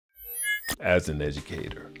As an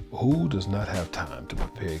educator, who does not have time to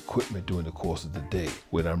prepare equipment during the course of the day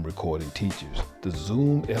when I'm recording teachers? The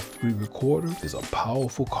Zoom F3 recorder is a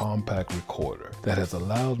powerful compact recorder that has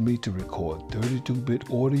allowed me to record 32-bit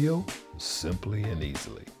audio simply and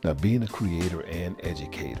easily. Now, being a creator and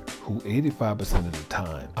educator who 85% of the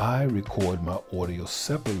time I record my audio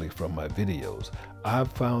separately from my videos,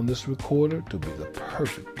 I've found this recorder to be the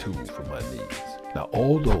perfect tool for my needs. Now,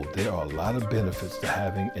 although there are a lot of benefits to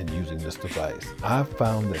having and using this device, I've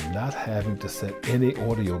found that not having to set any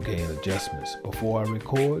audio gain adjustments before I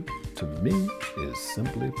record, to me, is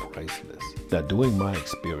simply priceless. Now, during my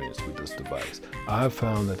experience with this device, I've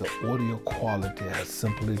found that the audio quality has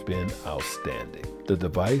simply been outstanding. The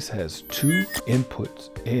device has 2 inputs,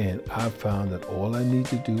 and I've found that all I need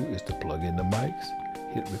to do is to plug in the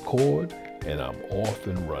mics, hit record, and I'm off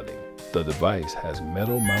and running. The device has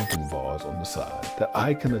metal mounting bars on the side that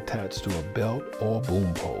I can attach to a belt or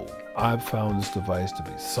boom pole. I've found this device to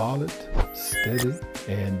be solid, steady,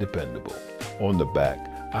 and dependable. On the back,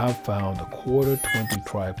 I've found a 1/4-20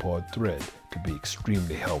 tripod thread to be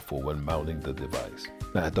extremely helpful when mounting the device.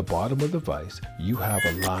 Now, at the bottom of the device, you have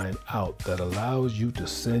a line out that allows you to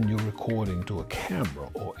send your recording to a camera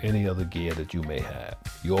or any other gear that you may have.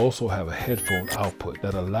 You also have a headphone output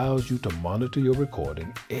that allows you to monitor your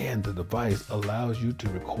recording, and the device allows you to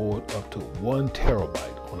record up to 1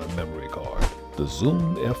 terabyte on a memory card. The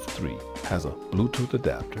Zoom F3 has a Bluetooth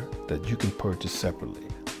adapter that you can purchase separately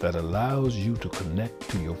that allows you to connect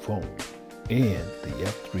to your phone, and the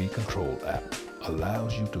F3 Control app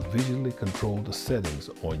allows you to visually control the settings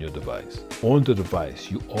on your device. On the device,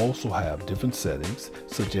 you also have different settings,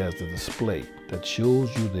 such as the display that shows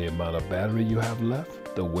you the amount of battery you have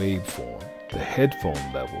left, the waveform, the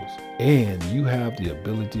headphone levels, and you have the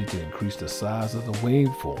ability to increase the size of the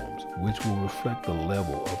waveforms, which will reflect the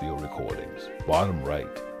level of your recordings. Bottom right,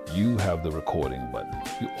 you have the recording button.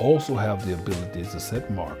 You also have the ability to set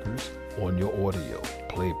markers on your audio,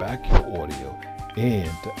 play back your audio,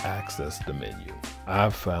 and to access the menu.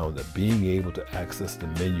 I've found that being able to access the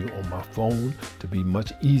menu on my phone to be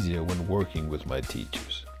much easier when working with my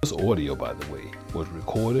teachers. This audio, by the way, was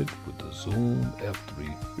recorded with the Zoom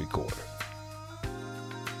F3 recorder.